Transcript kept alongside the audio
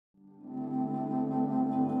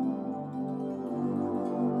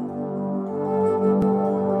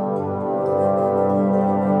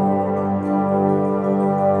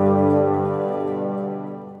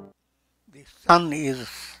sun is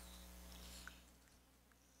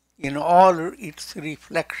in all its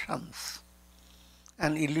reflections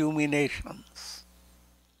and illuminations.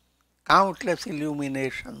 Countless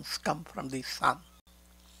illuminations come from the sun.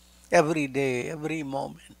 Every day, every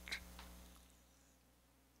moment.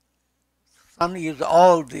 Sun is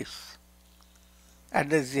all this.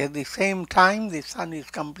 And at the same time, the sun is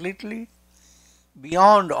completely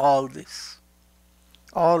beyond all this.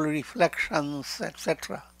 All reflections,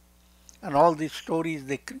 etc. And all these stories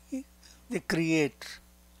they create.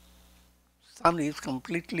 Sun is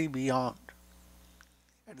completely beyond.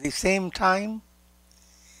 At the same time,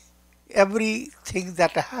 everything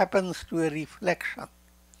that happens to a reflection,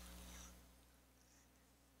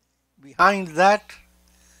 behind that,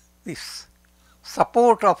 this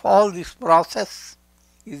support of all this process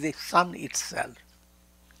is the sun itself.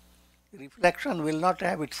 Reflection will not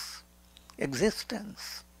have its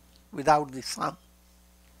existence without the sun.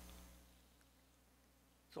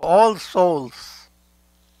 So all souls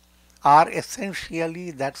are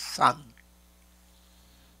essentially that sun.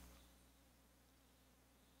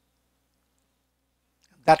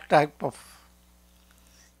 That type of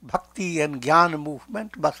bhakti and jnana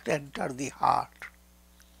movement must enter the heart.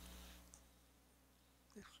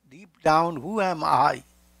 Deep down, who am I?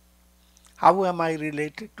 How am I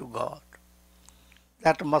related to God?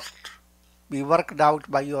 That must be worked out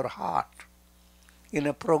by your heart in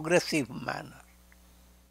a progressive manner.